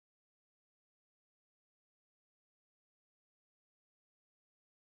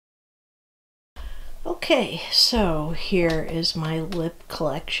Okay, so here is my lip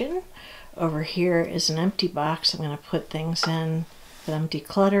collection. Over here is an empty box I'm going to put things in that I'm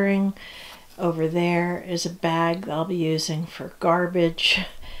decluttering. Over there is a bag that I'll be using for garbage.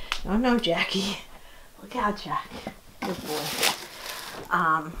 Oh no, Jackie. Look out, Jack. Good boy.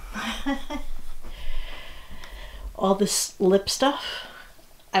 All this lip stuff,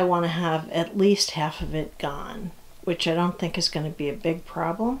 I want to have at least half of it gone, which I don't think is going to be a big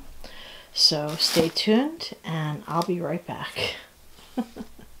problem. So stay tuned and I'll be right back.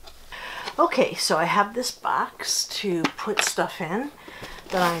 Okay, so I have this box to put stuff in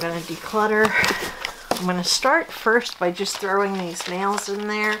that I'm going to declutter. I'm going to start first by just throwing these nails in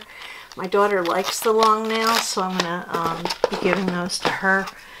there. My daughter likes the long nails, so I'm going to be giving those to her.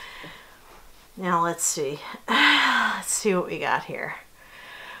 Now let's see. Let's see what we got here.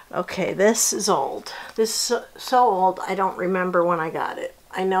 Okay, this is old. This is so old I don't remember when I got it.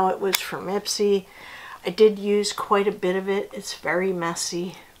 I know it was from Ipsy. I did use quite a bit of it. It's very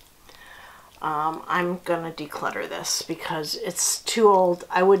messy. I'm gonna declutter this because it's too old.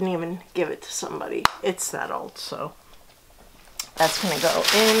 I wouldn't even give it to somebody. It's that old, so that's gonna go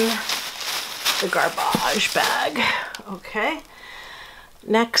in the garbage bag. Okay.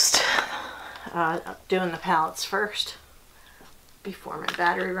 Next, doing the palettes first before my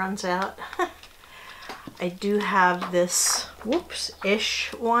battery runs out. I do have this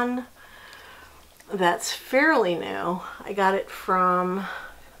whoops-ish one that's fairly new. I got it from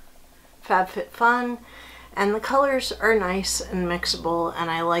FabFitFun, and the colors are nice and mixable,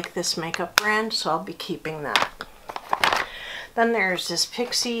 and I like this makeup brand, so I'll be keeping that. Then there's this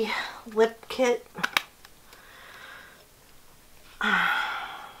Pixie lip kit.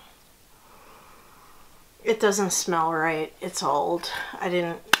 It doesn't smell right. It's old. I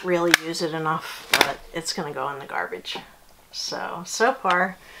didn't really use it enough, but it's gonna go in the garbage. So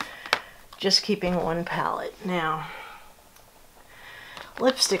far, just keeping one palette. Now,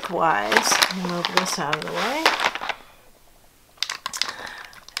 lipstick wise, move this out of the way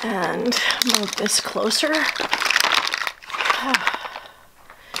and move this closer.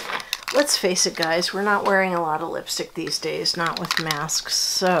 Let's face it, guys, we're not wearing a lot of lipstick these days, not with masks,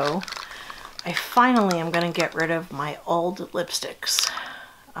 so I finally am going to get rid of my old lipsticks.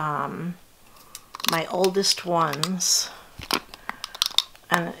 My oldest ones,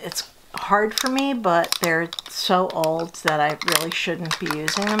 and it's hard for me, but they're so old that I really shouldn't be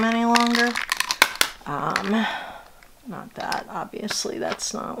using them any longer. Not that, obviously,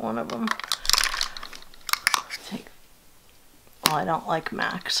 that's not one of them. Well, I don't like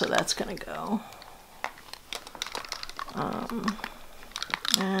MAC, so that's gonna go.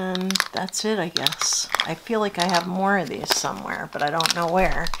 And that's it, I guess. I feel like I have more of these somewhere, but I don't know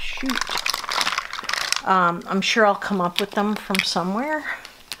where. Shoot. I'm sure I'll come up with them from somewhere.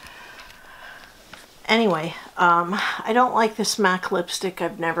 Anyway, I don't like this MAC lipstick.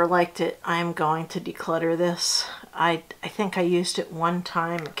 I've never liked it. I'm going to declutter this. I think I used it one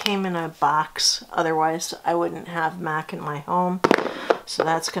time. It came in a box. Otherwise, I wouldn't have MAC in my home. So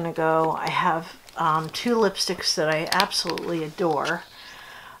that's going to go. I have two lipsticks that I absolutely adore.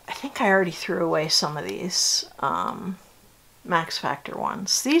 I think I already threw away some of these Max Factor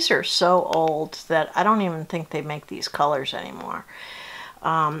ones. These are so old that I don't even think they make these colors anymore.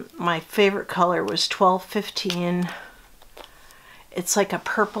 My favorite color was 1215. It's like a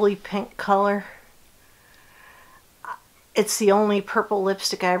purpley pink color. It's the only purple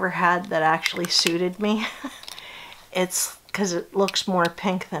lipstick I ever had that actually suited me. It's because it looks more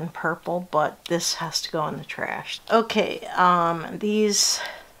pink than purple, but this has to go in the trash. Okay,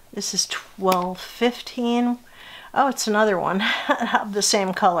 this is 1215. Oh, it's another one of the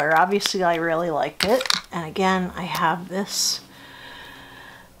same color. Obviously, I really liked it. And again, I have this.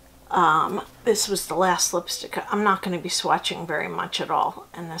 This was the last lipstick. I'm not going to be swatching very much at all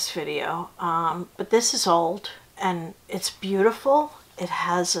in this video. But this is old and it's beautiful. It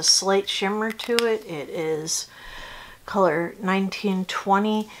has a slight shimmer to it. It is color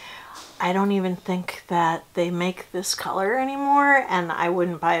 1920. I don't even think that they make this color anymore, and I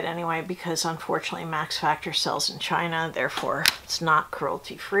wouldn't buy it anyway because unfortunately Max Factor sells in China, therefore it's not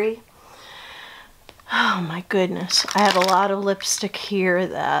cruelty free. Oh my goodness, I have a lot of lipstick here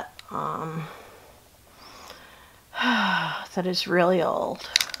that that is really old.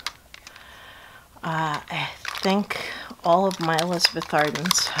 I think all of my Elizabeth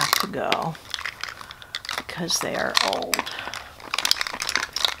Ardens have to go because they are old.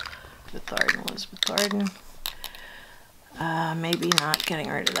 Elizabeth Arden. Maybe not getting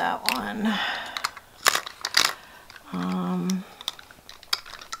rid of that one.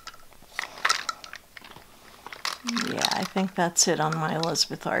 Yeah, I think that's it on my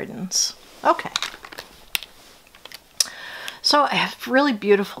Elizabeth Ardens. Okay. So I have really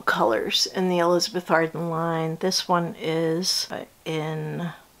beautiful colors in the Elizabeth Arden line. This one is in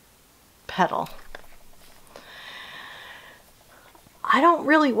Petal. I don't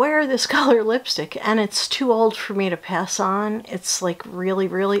really wear this color lipstick, and it's too old for me to pass on. It's like really,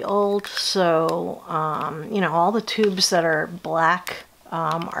 really old. So, you know, all the tubes that are black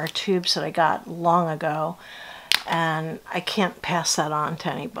are tubes that I got long ago, and I can't pass that on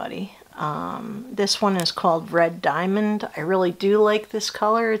to anybody. This one is called Red Diamond. I really do like this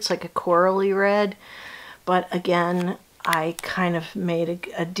color. It's like a corally red, but again, I kind of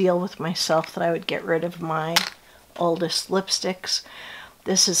made a deal with myself that I would get rid of my oldest lipsticks.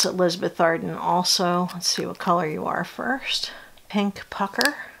 This is Elizabeth Arden also. Let's see what color you are first. Pink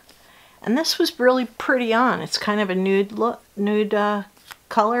Pucker. And this was really pretty on. It's kind of a nude look,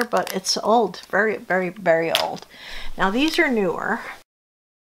 color, but it's old. Very, very, very old. Now these are newer.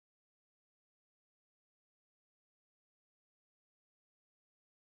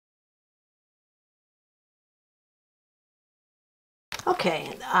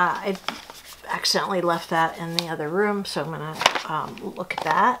 Okay, I accidentally left that in the other room, so I'm going to look at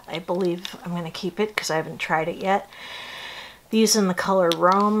that. I believe I'm going to keep it because I haven't tried it yet. These in the color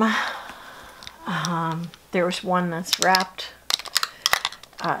Rome. There was one that's wrapped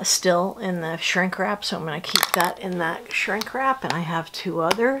still in the shrink wrap, so I'm going to keep that in that shrink wrap, and I have two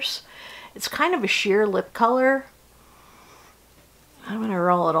others. It's kind of a sheer lip color. I'm going to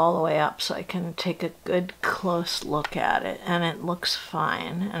roll it all the way up so I can take a good close look at it, and it looks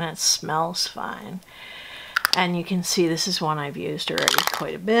fine and it smells fine. And you can see this is one I've used already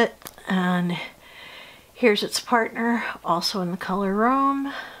quite a bit. And here's its partner, also in the color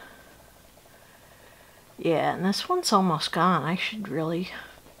Rome. Yeah, and this one's almost gone. I should really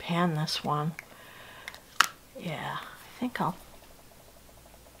pan this one. Yeah, I think I'll,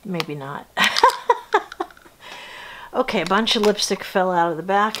 maybe not. Okay, a bunch of lipstick fell out of the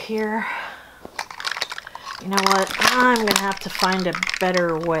back here. You know what? I'm going to have to find a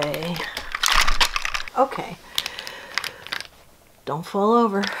better way. Okay. Don't fall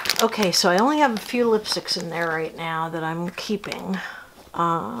over. Okay, so I only have a few lipsticks in there right now that I'm keeping.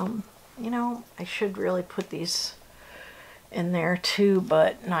 You know, I should really put these in there too,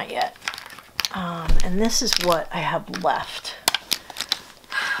 but not yet. And this is what I have left.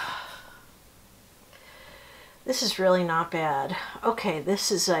 This is really not bad. Okay,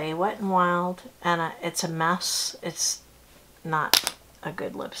 this is a Wet n Wild, and it's a mess. It's not a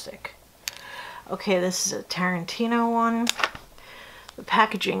good lipstick. Okay, this is a Tarantino one. The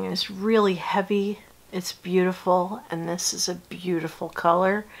packaging is really heavy. It's beautiful, and this is a beautiful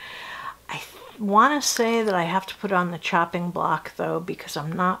color. I want to say that I have to put on the chopping block, though, because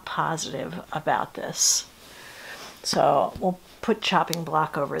I'm not positive about this. So we'll put chopping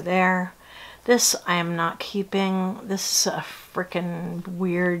block over there. This I am not keeping. This is a freaking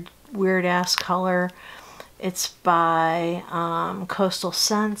weird ass color. It's by Coastal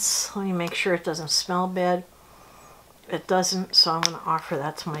Scents. Let me make sure it doesn't smell bad. It doesn't, so I'm going to offer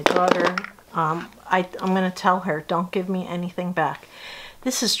that to my daughter. I'm going to tell her, don't give me anything back.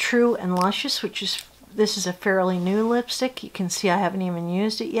 This is True and Luscious, this is a fairly new lipstick. You can see I haven't even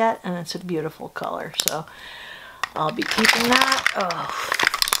used it yet, and it's a beautiful color. So I'll be keeping that. Oh,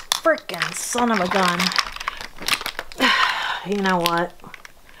 frickin' son of a gun. You know what?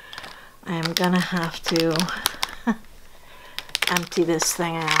 I am gonna have to empty this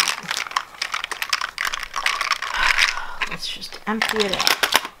thing out. Let's just empty it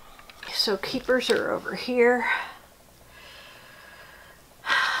out. So keepers are over here.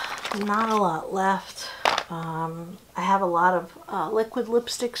 Not a lot left. I have a lot of liquid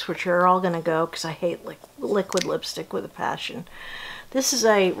lipsticks, which are all gonna go because I hate liquid lipstick with a passion. This is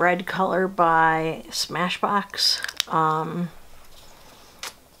a red color by Smashbox.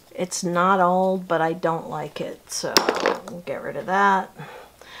 It's not old, but I don't like it, so we'll get rid of that.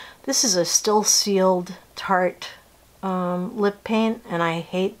 This is a still sealed Tarte lip paint, and I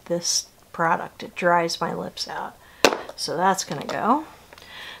hate this product. It dries my lips out, so that's gonna go.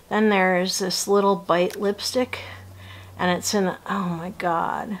 Then there's this little Bite lipstick, and it's in, oh my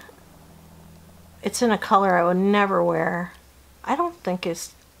god, it's in a color I would never wear. I don't think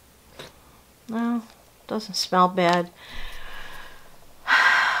it's, no, doesn't smell bad.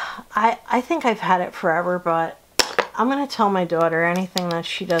 I think I've had it forever, but I'm going to tell my daughter anything that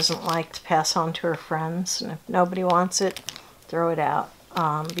she doesn't like to pass on to her friends, and if nobody wants it, throw it out,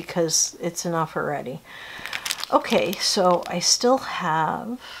 because it's enough already. Okay, so I still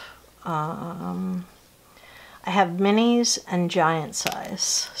have, I have minis and giant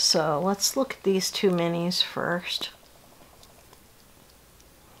size. So let's look at these two minis first.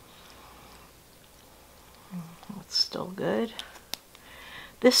 It's still good.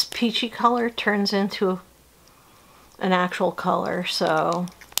 This peachy color turns into an actual color, so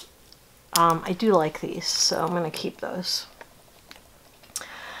I do like these, so I'm going to keep those.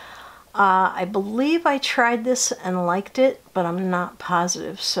 I believe I tried this and liked it, but I'm not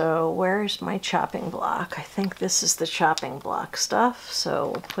positive. So where's my chopping block? I think this is the chopping block stuff,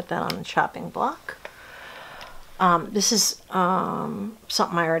 so we'll put that on the chopping block. This is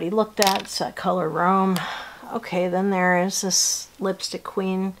something I already looked at. It's that color Rome. Okay, then there is this Lipstick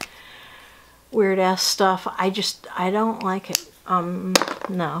Queen weird ass stuff. I don't like it.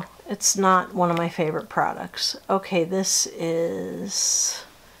 No, it's not one of my favorite products. Okay, this is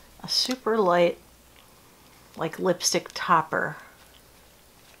a super light, like, lipstick topper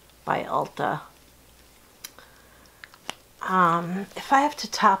by Ulta. If I have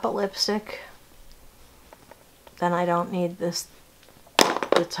to top a lipstick, then I don't need the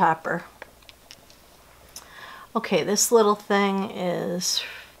topper. Okay, this little thing is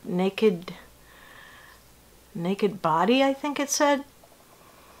Naked Body, I think it said.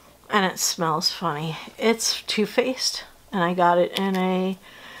 And it smells funny. It's Too Faced, and I got it in a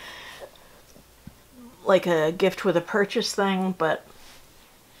gift with a purchase thing, but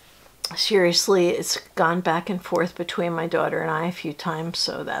seriously, it's gone back and forth between my daughter and I a few times,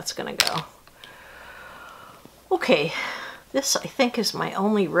 so that's gonna go. Okay, this I think is my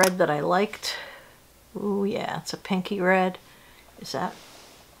only red that I liked. Ooh, yeah, it's a pinky red. Is that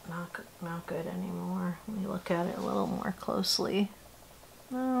not good anymore? Let me look at it a little more closely.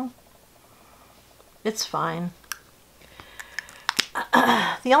 No, it's fine.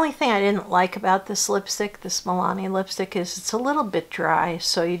 The only thing I didn't like about this lipstick, this Milani lipstick, is it's a little bit dry,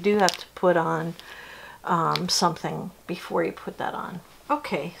 so you do have to put on something before you put that on.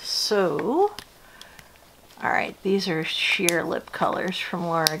 Okay, so, alright, these are sheer lip colors from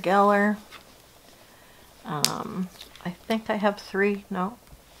Laura Geller. I think I have 3. No,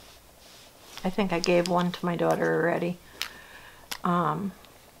 I think I gave one to my daughter already.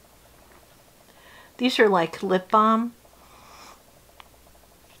 These are like lip balm.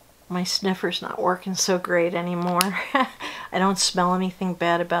 My sniffer's not working so great anymore. I don't smell anything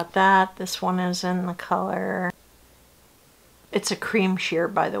bad about that. This one is in the color, it's a cream sheer,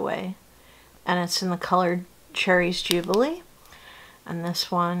 by the way, and it's in the color Cherries Jubilee, and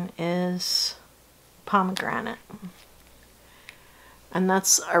this one is Pomegranate, and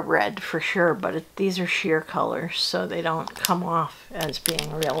that's a red for sure, but these are sheer colors, so they don't come off as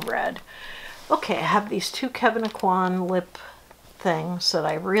being real red. Okay, I have these 2 Kevyn Aucoin lip things that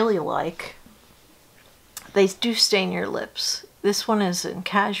I really like. They do stain your lips. This one is in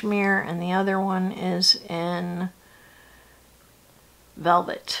Cashmere and the other one is in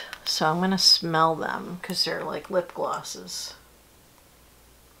Velvet. So I'm going to smell them because they're like lip glosses.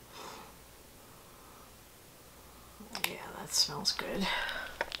 Yeah, that smells good.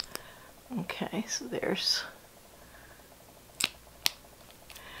 Okay, so there's...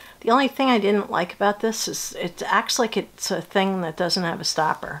 The only thing I didn't like about this is it acts like it's a thing that doesn't have a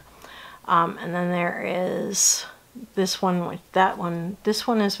stopper. And then there is this one with that one. This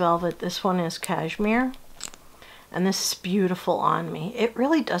one is Velvet. This one is Cashmere. And this is beautiful on me. It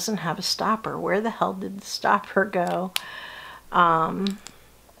really doesn't have a stopper. Where the hell did the stopper go? And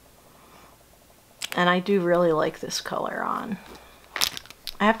I do really like this color on.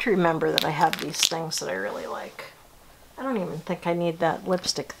 I have to remember that I have these things that I really like. I don't even think I need that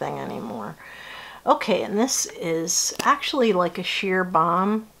lipstick thing anymore. Okay, and this is actually like a sheer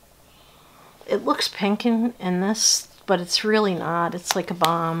balm. It looks pink in this, but it's really not. It's like a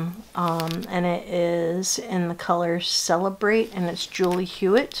balm, and it is in the color Celebrate, and it's Julie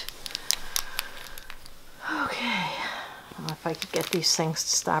Hewitt. Okay, well, if I could get these things to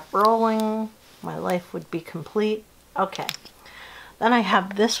stop rolling, my life would be complete. Okay, then I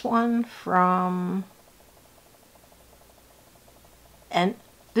have this one from... And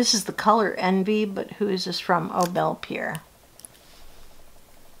this is the color Envy, but who is this from? Oh, Belle Pierre.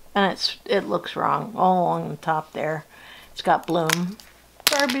 And it looks wrong all along the top there. It's got bloom.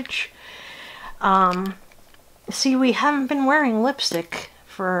 Garbage. See, we haven't been wearing lipstick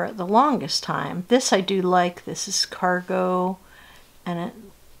for the longest time. This I do like. This is Cargo, and it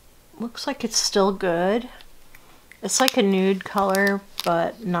looks like it's still good. It's like a nude color,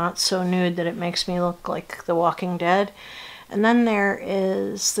 but not so nude that it makes me look like The Walking Dead. And then there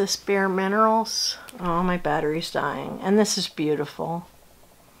is this Bare Minerals. Oh, my battery's dying. And this is beautiful.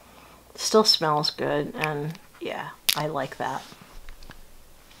 It still smells good, and yeah, I like that.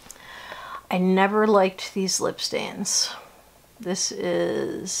 I never liked these lip stains. This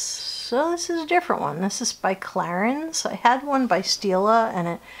is a different one. This is by Clarins. I had one by Stila, and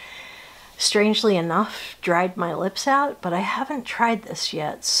it strangely enough, dried my lips out, but I haven't tried this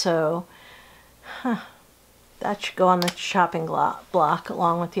yet, so that should go on the chopping block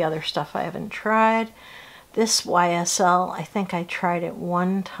along with the other stuff I haven't tried. This YSL, I think I tried it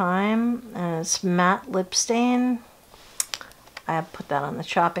one time, and it's matte lip stain. I have put that on the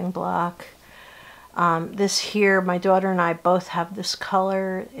chopping block. This here, my daughter and I both have this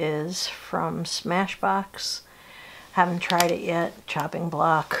color, is from Smashbox. Haven't tried it yet, chopping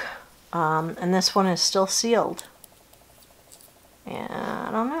block. And this one is still sealed. Yeah,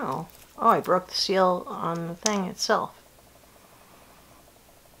 I don't know. Oh, I broke the seal on the thing itself.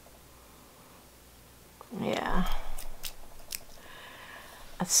 Yeah.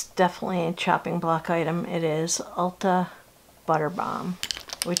 That's definitely a chopping block item. It is Ulta Butter Bomb,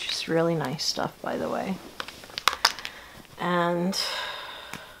 which is really nice stuff, by the way. And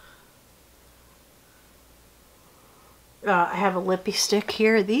I have a lippy stick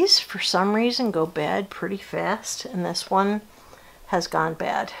here. These, for some reason, go bad pretty fast, and this one has gone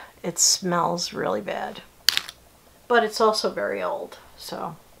bad. It smells really bad, but it's also very old,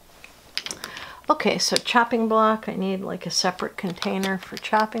 so. Okay, so chopping block. I need like a separate container for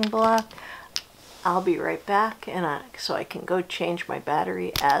chopping block. I'll be right back, and so I can go change my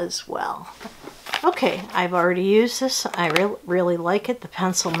battery as well. Okay, I've already used this. I really like it. The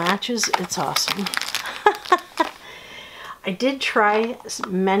pencil matches. It's awesome. I did try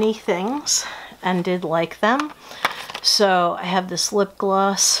many things and did like them. So I have this lip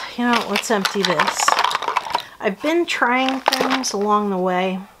gloss. You know, let's empty this. I've been trying things along the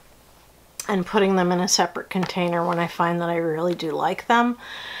way and putting them in a separate container when I find that I really do like them.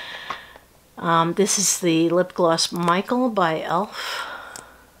 This is the lip gloss Michael by e.l.f.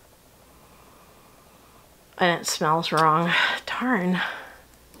 And it smells wrong. Darn.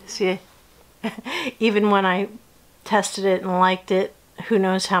 See, even when I tested it and liked it, who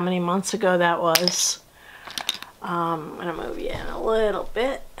knows how many months ago that was. I'm going to move you in a little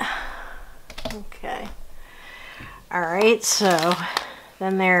bit. Okay. Alright, so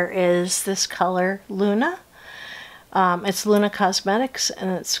then there is this color, Luna. It's Luna Cosmetics, and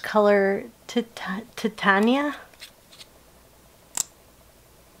it's color Titania.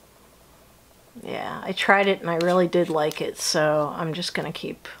 Yeah, I tried it and I really did like it, so I'm just going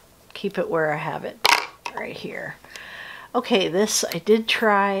to keep it where I have it, right here. Okay, this I did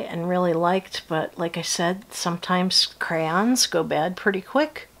try and really liked, but like I said, sometimes crayons go bad pretty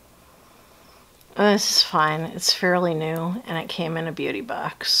quick. This is fine. It's fairly new, and it came in a beauty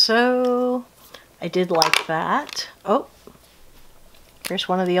box, so I did like that. Oh, here's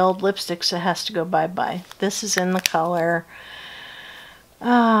one of the old lipsticks that has to go bye-bye. This is in the color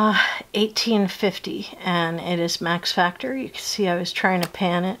 1850, and it is Max Factor. You can see I was trying to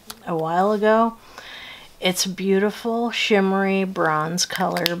pan it a while ago. It's beautiful, shimmery bronze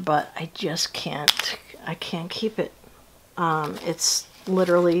color, but I just can't keep it. It's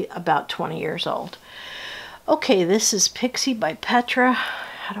literally about 20 years old. Okay, this is Pixie by Petra.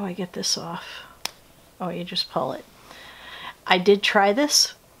 How do I get this off? Oh, you just pull it. I did try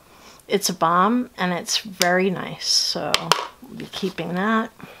this. It's a bomb, and it's very nice, so I'll be keeping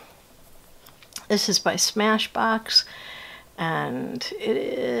that. This is by Smashbox, and it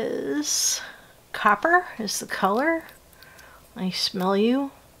is copper is the color. I smell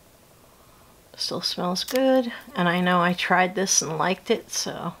you. Still smells good, and I know I tried this and liked it,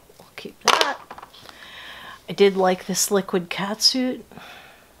 so we'll keep that. I did like this liquid catsuit.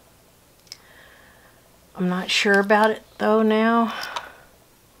 I'm not sure about it though now.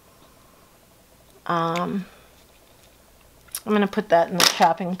 I'm going to put that in the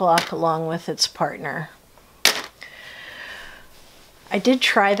chopping block along with its partner. I did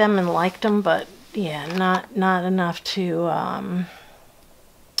try them and liked them, but yeah, not enough to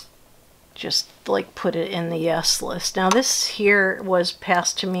just like put it in the yes list. Now this here was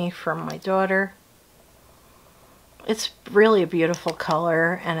passed to me from my daughter. It's really a beautiful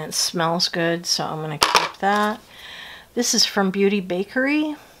color, and it smells good, so I'm going to keep that. This is from Beauty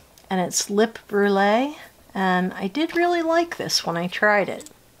Bakery, and it's Lip Brulee, and I did really like this when I tried it.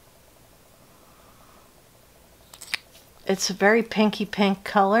 It's a very pinky pink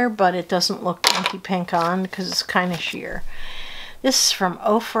color, but it doesn't look pinky pink on because it's kind of sheer. This is from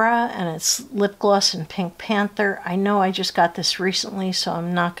Ofra, and it's lip gloss in Pink Panther. I know I just got this recently, so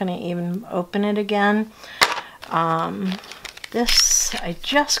I'm not going to even open it again. This I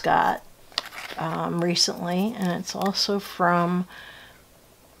just got recently, and it's also from,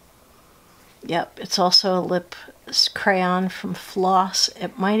 yep, it's also a lip crayon from Floss.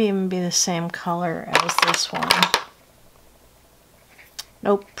 It might even be the same color as this one.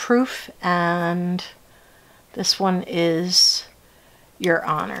 Nope, Proof, and this one is Your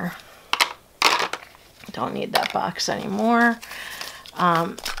Honor. Don't need that box anymore.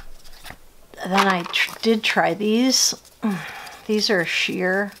 Then I did try these. These are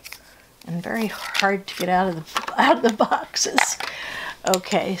sheer and very hard to get out of the boxes.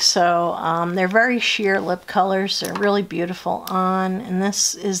 Okay, so they're very sheer lip colors. They're really beautiful on, and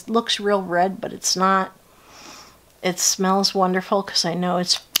this looks real red, but it's not. It smells wonderful because I know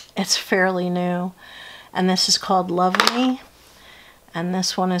it's fairly new. And this is called Love Me, and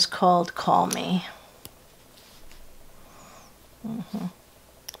this one is called Call Me.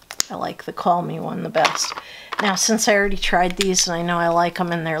 I like the Call Me one the best. Now, since I already tried these and I know I like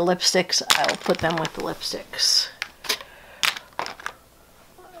them in their lipsticks, I'll put them with the lipsticks.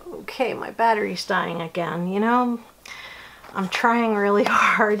 Okay, my battery's dying again. You know, I'm trying really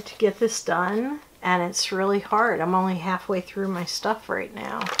hard to get this done, and it's really hard. I'm only halfway through my stuff right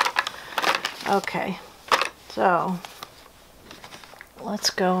now. Okay, so let's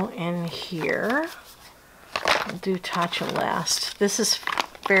go in here. I'll do Tatcha last. This is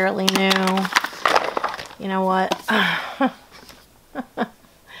fairly new. You know what?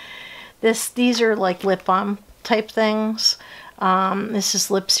 These are like lip balm type things. This is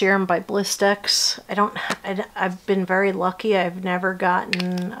lip serum by Blistex. I've been very lucky. I've never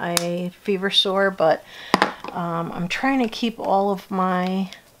gotten a fever sore, but I'm trying to keep all of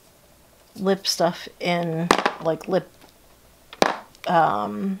my lip stuff in like lip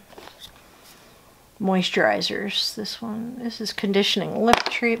moisturizers. This is conditioning lip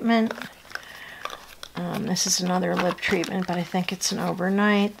treatment. This is another lip treatment, but I think it's an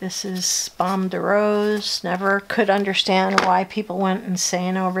overnight. This is Balm de Rose. Never could understand why people went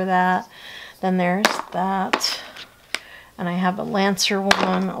insane over that. Then there's that. And I have a Lancer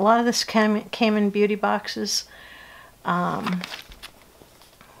one. A lot of this came in beauty boxes.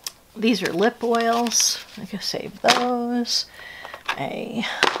 These are lip oils. I can save those. A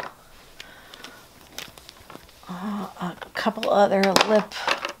couple other lip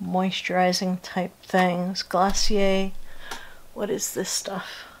moisturizing type things. Glossier. What is this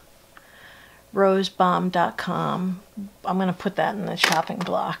stuff? Rosebomb.com. I'm going to put that in the shopping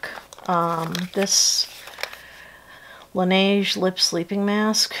block. This Laneige lip sleeping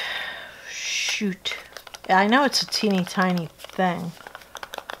mask. Shoot. I know it's a teeny tiny thing.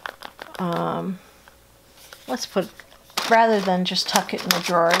 Let's put, rather than just tuck it in the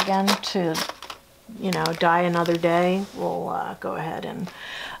drawer again to, you know, die another day, we'll go ahead and,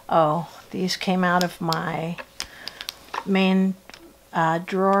 oh, these came out of my main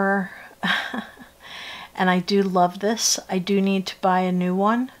drawer. And I do love this. I do need to buy a new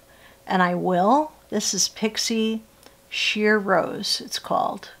one, and I will. This is Pixie Sheer Rose, it's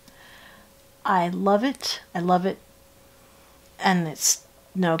called. I love it. I love it. And it's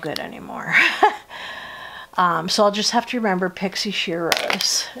no good anymore. So I'll just have to remember Pixie Sheer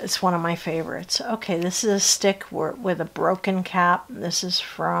Rose. It's one of my favorites. Okay, this is a stick with a broken cap. This is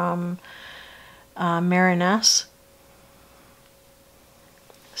from Marinesse.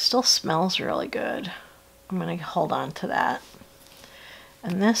 Still smells really good. I'm going to hold on to that.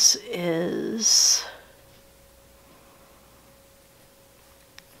 And this is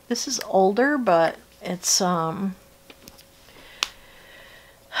older, but it's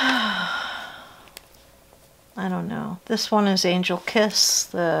I don't know. This one is Angel Kiss,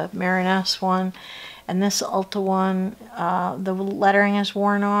 the Marinesse one. And this Ulta one, the lettering is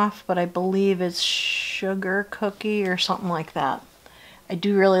worn off, but I believe it's Sugar Cookie or something like that. I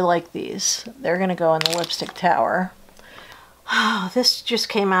do really like these. They're going to go in the lipstick tower. Oh, this just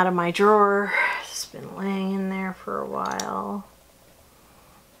came out of my drawer. It's been laying in there for a while.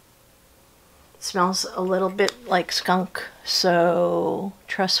 It smells a little bit like skunk, so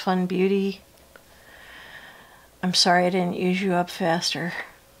Trust Fund Beauty. I'm sorry I didn't use you up faster.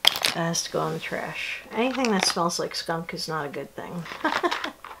 That has to go in the trash. Anything that smells like skunk is not a good thing.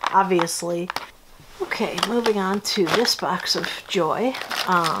 Obviously. Okay, moving on to this box of joy.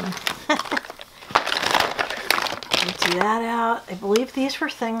 Empty that out. I believe these were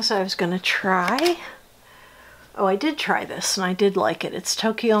things I was going to try. Oh, I did try this, and I did like it. It's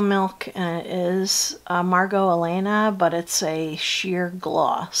Tokyo Milk, and it is Margot Elena, but it's a sheer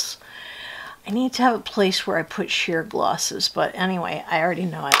gloss. I need to have a place where I put sheer glosses, but anyway, I already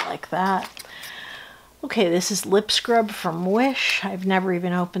know I like that. Okay, this is lip scrub from Wish. I've never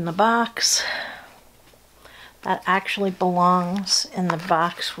even opened the box. That actually belongs in the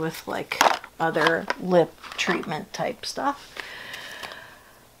box with like other lip treatment type stuff.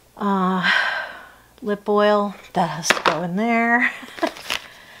 Lip oil, that has to go in there.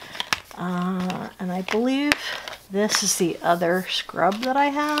 And I believe this is the other scrub that I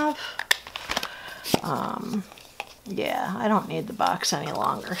have. Yeah, I don't need the box any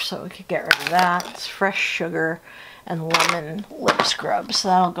longer, so we could get rid of that. It's fresh sugar and lemon lip scrub, so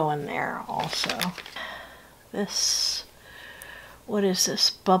that'll go in there also. This, what is this?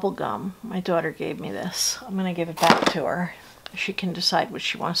 Bubble gum. My daughter gave me this. I'm gonna give it back to her. She can decide what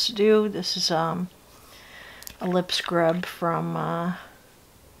she wants to do. This is a lip scrub from,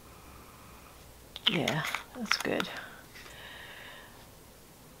 yeah, that's good.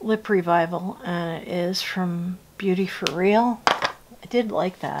 Lip Revival, and it is from Beauty for Real. I did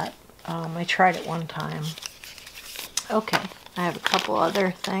like that. I tried it one time. Okay, I have a couple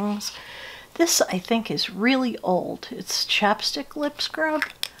other things. This I think is really old. It's chapstick lip scrub.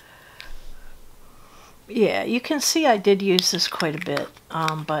 Yeah, you can see I did use this quite a bit,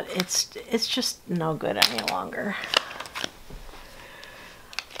 but it's just no good any longer.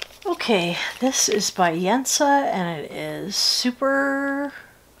 Okay, this is by Yensa, and it is Super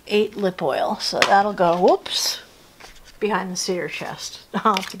 8 lip oil, so that'll go, whoops, behind the cedar chest.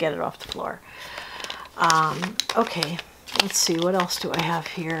 I'll have to get it off the floor. Okay, let's see, what else do I have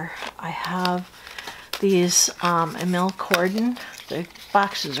here? I have these Emil Cordon. The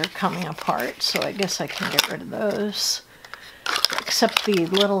boxes are coming apart, so I guess I can get rid of those. Except the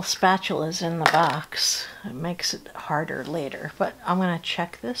little spatula is in the box. It makes it harder later, but I'm going to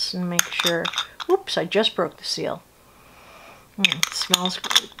check this and make sure. Whoops, I just broke the seal. It smells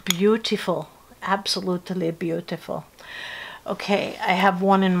beautiful, absolutely beautiful. Okay, I have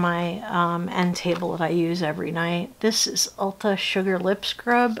one in my end table that I use every night. This is Ulta Sugar Lip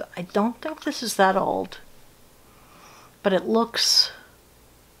Scrub. I don't think this is that old, but it looks,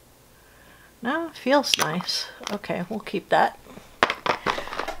 no, it feels nice. Okay, we'll keep that.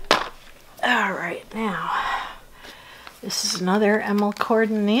 All right, now, this is another Emil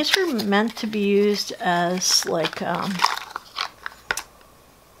Cordon. These are meant to be used as like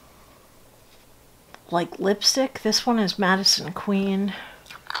lipstick. This one is Madison Queen.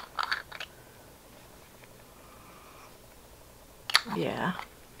 Yeah,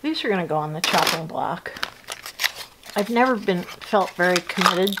 these are gonna go on the chopping block. I've never felt very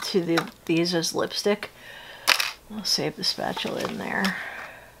committed to these as lipstick. I'll save the spatula in there.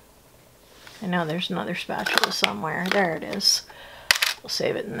 I know there's another spatula somewhere. There it is. We'll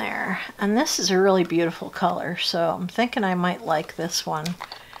save it in there. And this is a really beautiful color, so I'm thinking I might like this one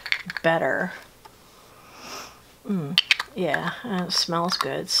better. Yeah, and it smells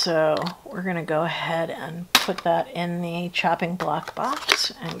good, so we're gonna go ahead and put that in the chopping block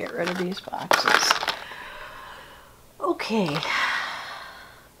box and get rid of these boxes. Okay,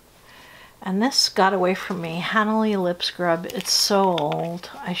 and this got away from me. Hanley lip scrub. It's so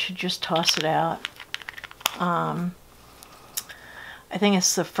old, I should just toss it out. I think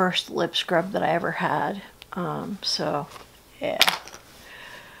it's the first lip scrub that I ever had, so yeah,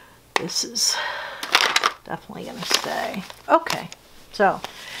 this is definitely gonna stay. Okay, so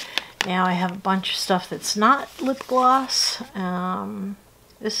now I have a bunch of stuff that's not lip gloss.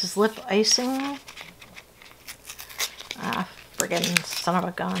 This is lip icing. Friggin' son of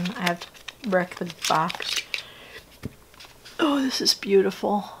a gun. I have to wreck the box. Oh, this is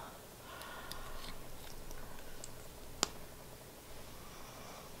beautiful.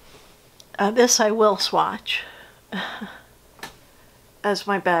 This I will swatch as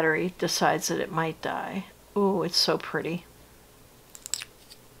my battery decides that it might die. Oh, it's so pretty.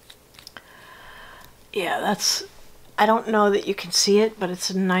 Yeah, that's, I don't know that you can see it, but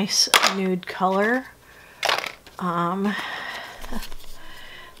it's a nice nude color.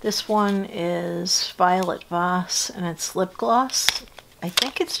 This one is Violet Voss, and it's lip gloss. I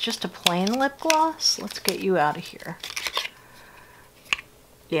think it's just a plain lip gloss. Let's get you out of here.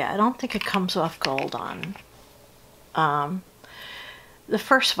 Yeah, I don't think it comes off gold on. The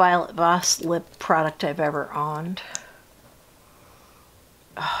first Violet Voss lip product I've ever owned.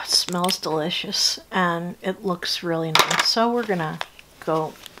 Oh, it smells delicious, and it looks really nice. So we're gonna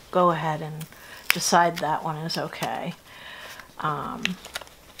go ahead and decide that one is okay.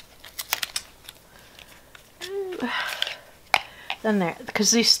 Then there,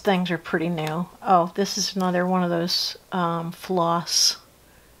 because these things are pretty new. Oh, this is another one of those floss.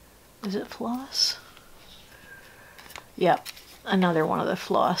 Is it floss? Yep, another one of the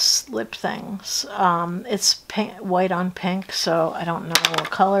floss lip things. It's pink, white on pink, so I don't know what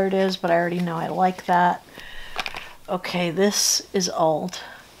color it is, but I already know I like that. Okay, this is old.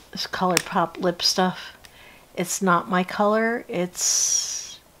 This ColourPop lip stuff. It's not my color.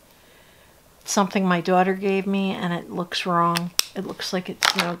 It's something my daughter gave me, and it looks wrong. It looks like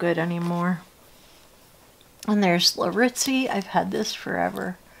it's no good anymore. And there's Larizzi. I've had this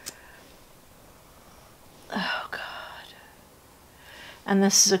forever. Oh, God. And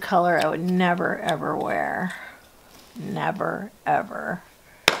this is a color I would never, ever wear. Never, ever.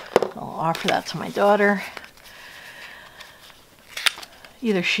 I'll offer that to my daughter.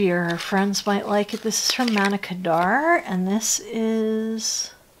 Either she or her friends might like it. This is from Manicadar, and this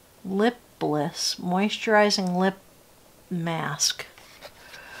is Lip Bliss Moisturizing Lip Mask.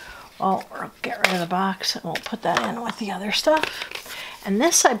 Well, we'll get rid of the box and we'll put that in with the other stuff. And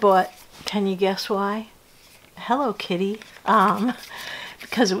this I bought, can you guess why? Hello Kitty.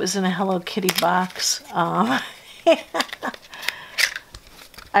 Because it was in a Hello Kitty box. I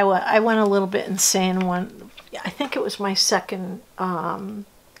went a little bit insane I think it was my second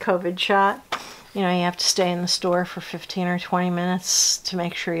COVID shot. You know, you have to stay in the store for 15 or 20 minutes to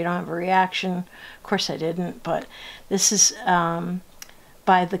make sure you don't have a reaction. Of course I didn't, but this is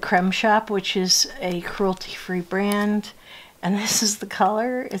by the Creme Shop, which is a cruelty-free brand. And this is the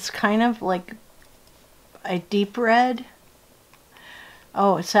color. It's kind of like a deep red.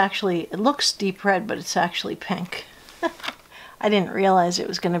 Oh, it looks deep red, but it's actually pink. I didn't realize it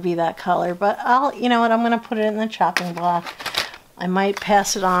was going to be that color, but you know what, I'm going to put it in the chopping block. I might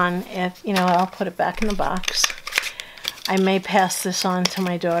pass it on if, you know, I'll put it back in the box. I may pass this on to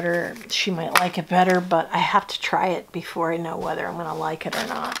my daughter. She might like it better, but I have to try it before I know whether I'm going to like it or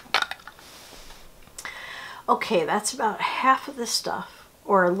not. Okay, that's about half of the stuff,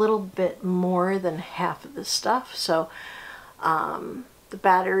 or a little bit more than half of the stuff. So the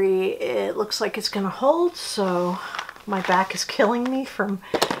battery, it looks like it's going to hold, so my back is killing me from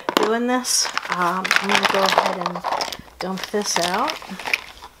doing this. I'm going to go ahead and dump this out.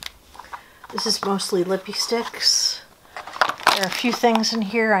 This is mostly lippy sticks. There are a few things in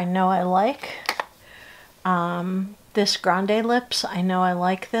here I know I like. This Grande Lips, I know I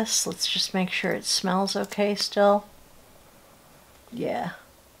like this. Let's just make sure it smells okay still. Yeah.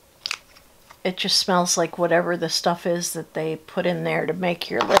 It just smells like whatever the stuff is that they put in there to make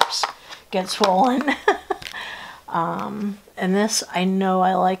your lips get swollen. And this, I know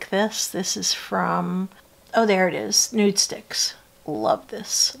I like this. This is from, oh, there it is, Nude Sticks. Love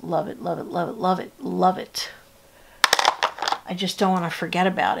this. Love it, love it, love it, love it, love it. I just don't want to forget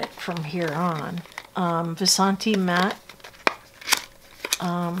about it from here on. Visanti Matte.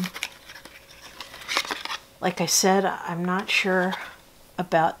 Like I said, I'm not sure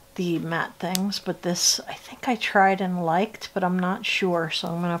about the matte things, but this I think I tried and liked, but I'm not sure, so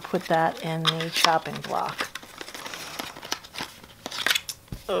I'm going to put that in the chopping block.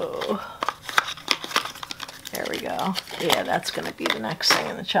 Oh, there we go. Yeah, that's going to be the next thing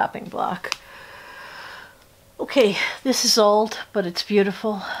in the chopping block. Okay, this is old, but it's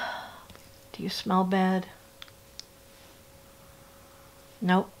beautiful. Do you smell bad?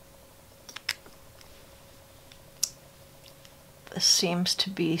 Nope. This seems to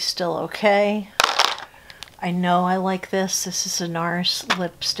be still okay. I know I like this. This is a NARS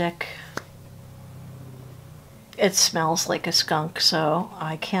lipstick. It smells like a skunk, so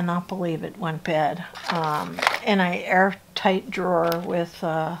I cannot believe it went bad. In an airtight drawer with,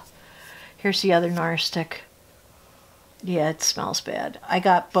 here's the other NARS stick. Yeah, it smells bad. I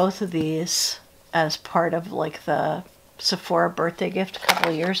got both of these as part of like the Sephora birthday gift a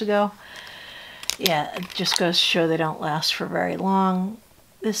couple of years ago. Yeah, it just goes to show they don't last for very long.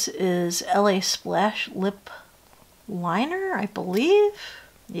 This is LA Splash Lip Liner, I believe.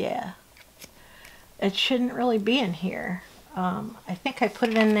 Yeah. It shouldn't really be in here. I think I put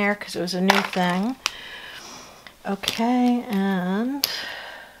it in there because it was a new thing. Okay, and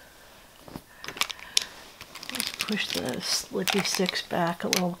let's push the lippy sticks back a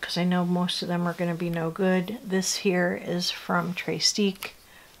little because I know most of them are going to be no good. This here is from Trestique.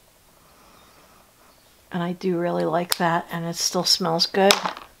 And I do really like that, and it still smells good.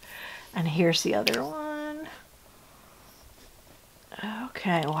 And here's the other one.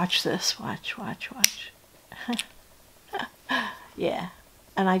 Okay, watch this. Watch, watch, watch. Yeah,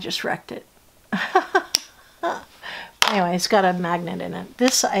 and I just wrecked it. Anyway, it's got a magnet in it.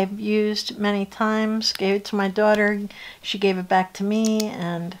 This I've used many times. Gave it to my daughter. She gave it back to me,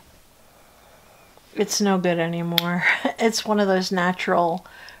 and it's no good anymore. It's one of those natural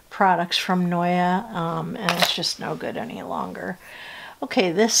products from Noya, and it's just no good any longer.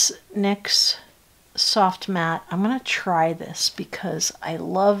 Okay, this NYX Soft Matte, I'm going to try this because I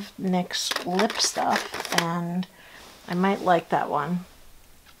love NYX lip stuff, and I might like that one.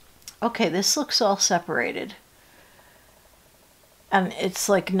 Okay, this looks all separated. And it's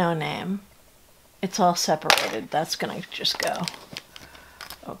like no name. It's all separated. That's going to just go.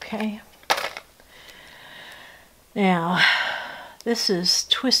 Okay. Now, this is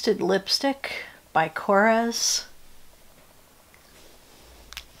Twisted Lipstick by Korres.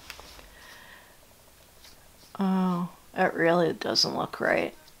 Oh, it really doesn't look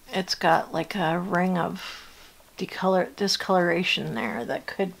right. It's got like a ring of discoloration there that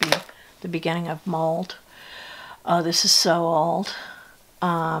could be the beginning of mold. Oh, this is so old.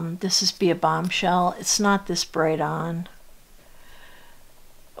 This is Be a Bombshell. It's not this bright on.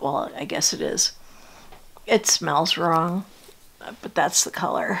 Well, I guess it is. It smells wrong, but that's the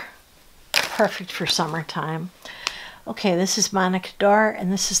color. Perfect for summertime. Okay, this is Monica Dar,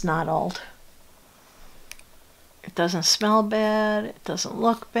 and this is not old. It doesn't smell bad. It doesn't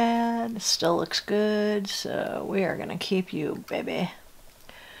look bad. It still looks good. So we are going to keep you, baby.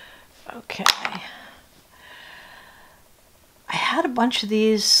 Okay. I had a bunch of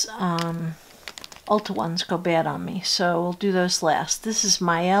these Ulta ones go bad on me, so we'll do those last. This is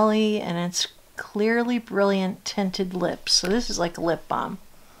Miele, and it's Clearly Brilliant Tinted Lips. So this is like a lip balm.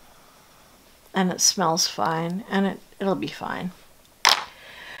 And it smells fine, and it'll be fine.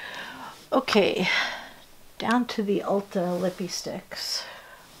 Okay, down to the Ulta Lippy Sticks.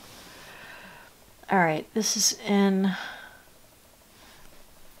 Alright, this is in,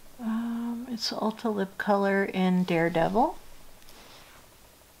 it's Ulta Lip Color in Daredevil.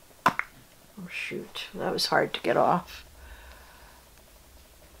 Oh shoot, that was hard to get off.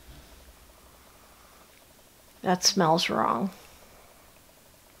 That smells wrong.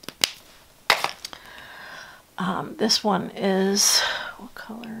 This one is, what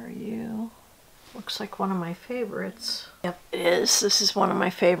color are you? Looks like one of my favorites. Yep, it is. This is one of my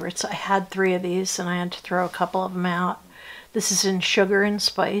favorites. I had 3 of these and I had to throw a couple of them out. This is in Sugar and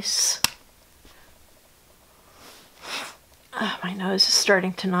Spice. My nose is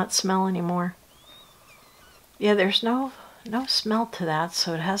starting to not smell anymore. Yeah, there's no smell to that,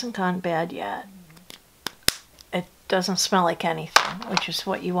 so it hasn't gone bad yet. It doesn't smell like anything, which is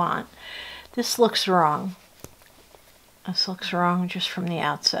what you want. This looks wrong. This looks wrong just from the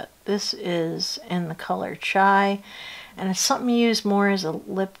outset. This is in the color Chai, and it's something you use more as a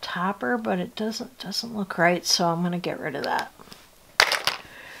lip topper, but it doesn't look right, so I'm going to get rid of that.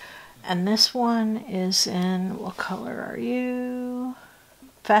 And this one is in, what color are you?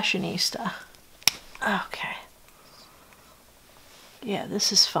 Fashionista. Okay. Yeah,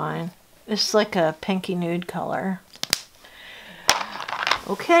 this is fine. This is like a pinky nude color.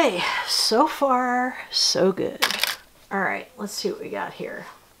 Okay, so far, so good. Alright, let's see what we got here.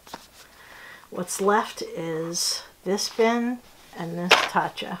 What's left is this bin and this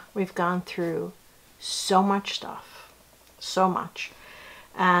Tatcha. We've gone through so much stuff. So much.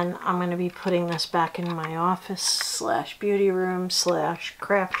 And I'm going to be putting this back in my office slash beauty room slash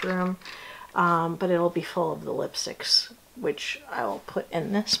craft room. But it'll be full of the lipsticks, which I will put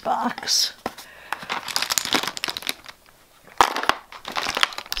in this box.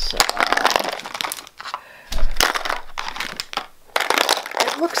 So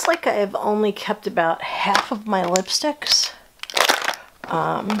it looks like I've only kept about half of my lipsticks.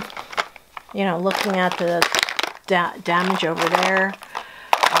 You know, looking at the damage over there,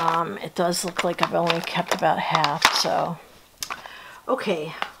 it does look like I've only kept about half. So,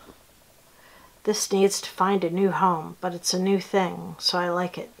 okay. This needs to find a new home, but it's a new thing, so I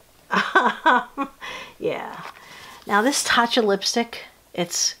like it. Yeah. Now this Tatcha lipstick,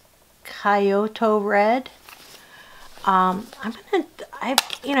 it's Kyoto Red. I've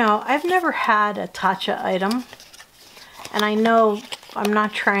never had a Tatcha item, and I know I'm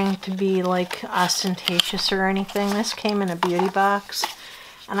not trying to be like ostentatious or anything. This came in a beauty box,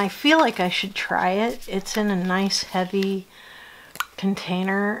 and I feel like I should try it. It's in a nice heavy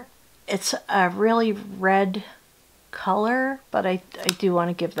container. It's a really red color, but I do want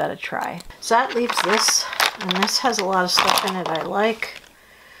to give that a try. So that leaves this, and this has a lot of stuff in it I like.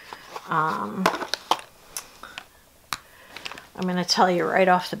 I'm going to tell you right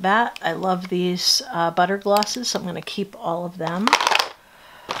off the bat, I love these butter glosses, so I'm going to keep all of them.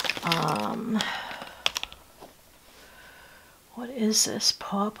 What is this?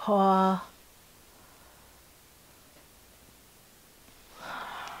 Paw Paw.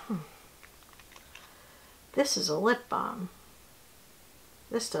 This is a lip balm.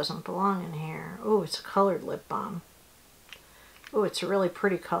 This doesn't belong in here. Oh, it's a colored lip balm. Oh, it's a really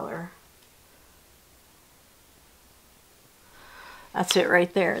pretty color. That's it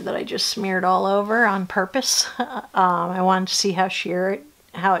right there that I just smeared all over on purpose. I wanted to see how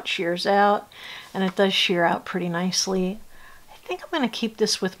it shears out, and it does shear out pretty nicely. I think I'm going to keep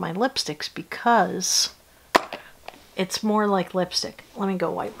this with my lipsticks because it's more like lipstick. Let me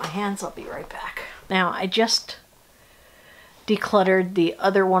go wipe my hands. I'll be right back. Now, I just decluttered the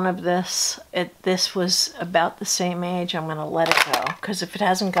other one of this. This was about the same age. I'm going to let it go because if it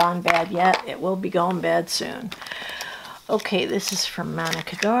hasn't gone bad yet, it will be going bad soon. Okay, this is from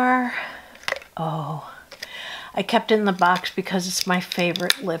Monica Dar. Oh, I kept it in the box because it's my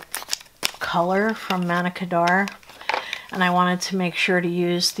favorite lip color from Manicadar, and I wanted to make sure to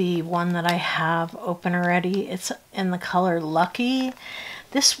use the one that I have open already. It's in the color Lucky.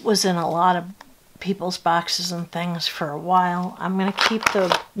 This was in a lot of people's boxes and things for a while. I'm going to keep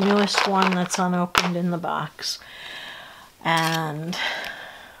the newest one that's unopened in the box, and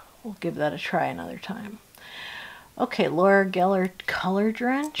we'll give that a try another time. Okay, Laura Geller Color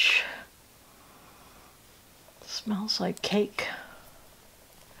Drench. Smells like cake.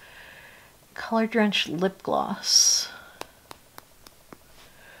 Color Drench Lip Gloss.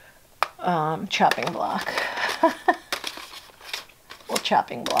 Chopping block. We'll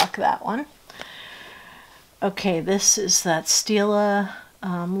chopping block that one. Okay, this is that Stila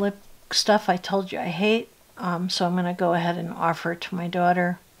lip stuff I told you I hate. So I'm going to go ahead and offer it to my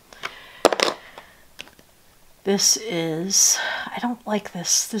daughter. This is, I don't like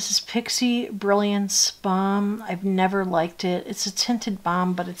this. This is Pixie Brilliance Balm. I've never liked it. It's a tinted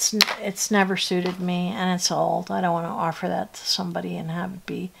balm, but it's never suited me, and it's old. I don't want to offer that to somebody and have it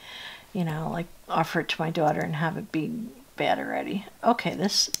be, you know, like offer it to my daughter and have it be bad already. Okay,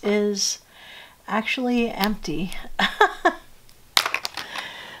 this is actually empty.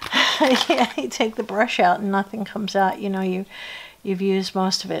 Yeah, you take the brush out and nothing comes out. You know, you've used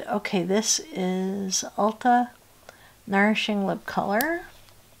most of it. Okay, this is Ulta Nourishing Lip Color.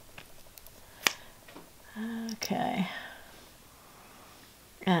 Okay.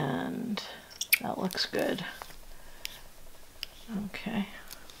 And that looks good. Okay.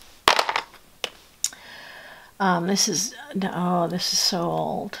 This is, oh, this is so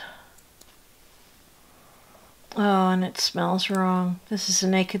old. Oh, and it smells wrong. This is a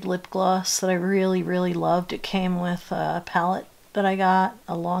Naked Lip Gloss that I really, really loved. It came with a palette that I got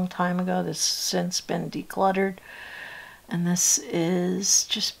a long time ago that's since been decluttered. And this is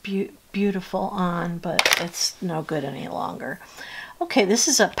just beautiful on, but it's no good any longer. Okay, this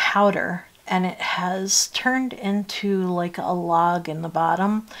is a powder, and it has turned into like a log in the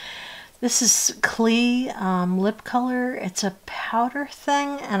bottom. This is Klee lip color. It's a powder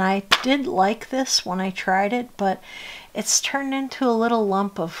thing, and I did like this when I tried it, but it's turned into a little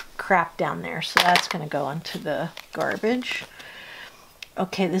lump of crap down there, so that's going to go into the garbage.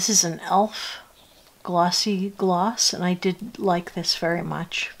 Okay, this is an e.l.f. glossy gloss, and I did like this very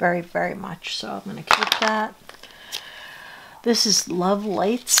much, very, very much, so I'm going to keep that. This is Love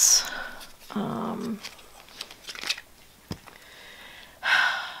Lights.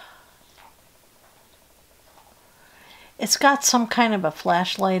 It's got some kind of a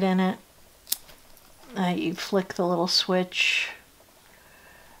flashlight in it. You flick the little switch.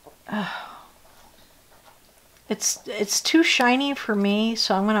 It's too shiny for me,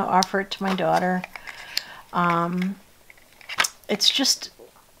 so I'm going to offer it to my daughter. It's just,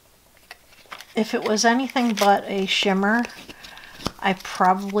 if it was anything but a shimmer, I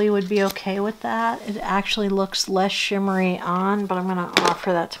probably would be okay with that. It actually looks less shimmery on, but I'm going to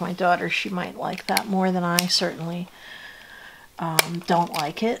offer that to my daughter. She might like that more than I certainly don't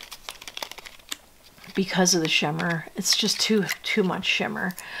like it because of the shimmer. It's just too much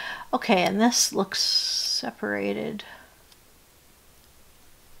shimmer. Okay, and this looks separated.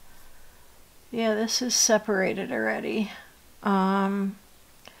 Yeah, this is separated already.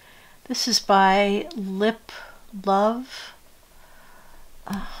 This is by Lip Love.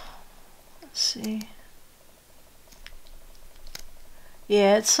 Let's see.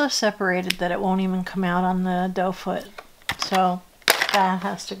 Yeah, it's so separated that it won't even come out on the dough foot. So that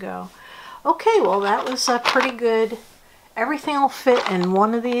has to go. Okay, well that was pretty good. Everything will fit in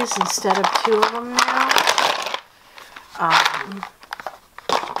one of these instead of two of them now.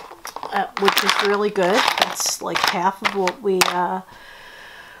 Which is really good. That's like half of what we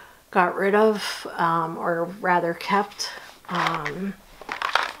got rid of, or rather kept.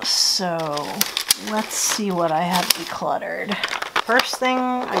 So let's see what I have decluttered. First thing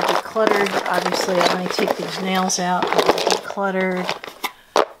I decluttered, obviously I'm going to take these nails out. I decluttered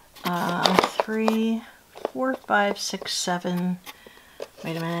 3, 4, 5, 6, 7,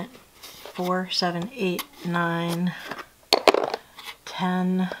 wait a minute, 4, 7, 8, 9,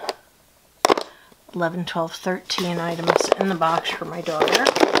 10, 11, 12, 13 items in the box for my daughter.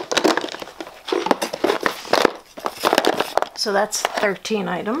 So that's 13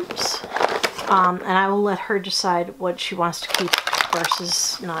 items. And I will let her decide what she wants to keep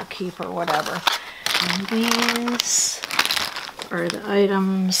versus not keep or whatever. And these are the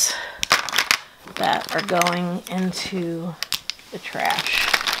items that are going into the trash.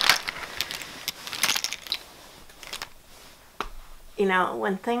 You know,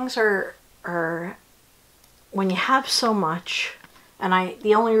 when things are when you have so much, and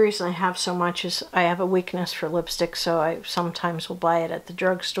the only reason I have so much is I have a weakness for lipstick, so I sometimes will buy it at the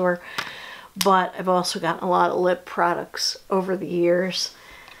drugstore. but I've also gotten a lot of lip products over the years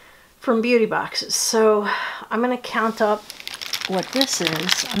from beauty boxes. So I'm going to count up what this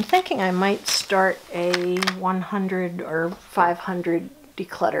is. I'm thinking I might start a 100 or 500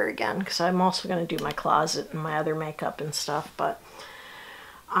 declutter again, because I'm also going to do my closet and my other makeup and stuff. But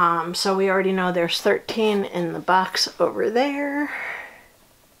so we already know there's 13 in the box over there.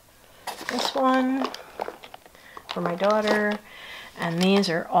 This one for my daughter, and these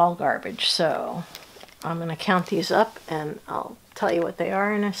are all garbage. So I'm going to count these up and I'll tell you what they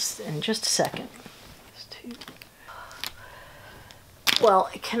are in just a second. Well,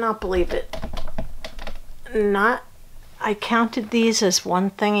 I cannot believe it. I counted these as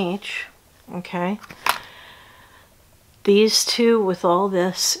one thing each, okay? These two with all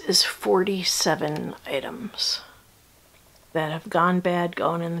this is 47 items that have gone bad,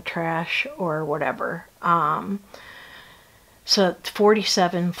 going in the trash, or whatever. So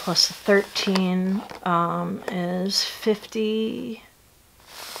 47 plus 13 is 50.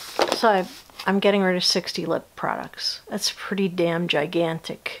 So I'm getting rid of 60 lip products. That's pretty damn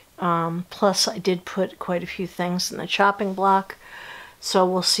gigantic. Plus I did put quite a few things in the chopping block, so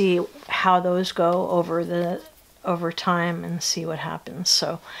we'll see how those go over time and see what happens.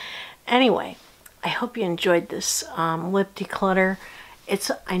 So anyway, I hope you enjoyed this lip declutter. It's,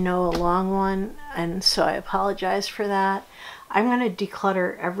 I know, a long one, and so I apologize for that. I'm going to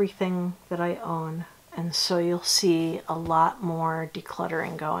declutter everything that I own, and so you'll see a lot more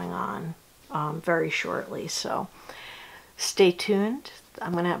decluttering going on very shortly. So stay tuned.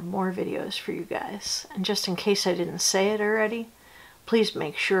 I'm going to have more videos for you guys. And just in case I didn't say it already, please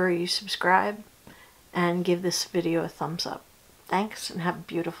make sure you subscribe and give this video a thumbs up. Thanks, and have a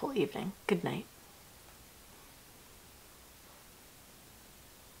beautiful evening. Good night.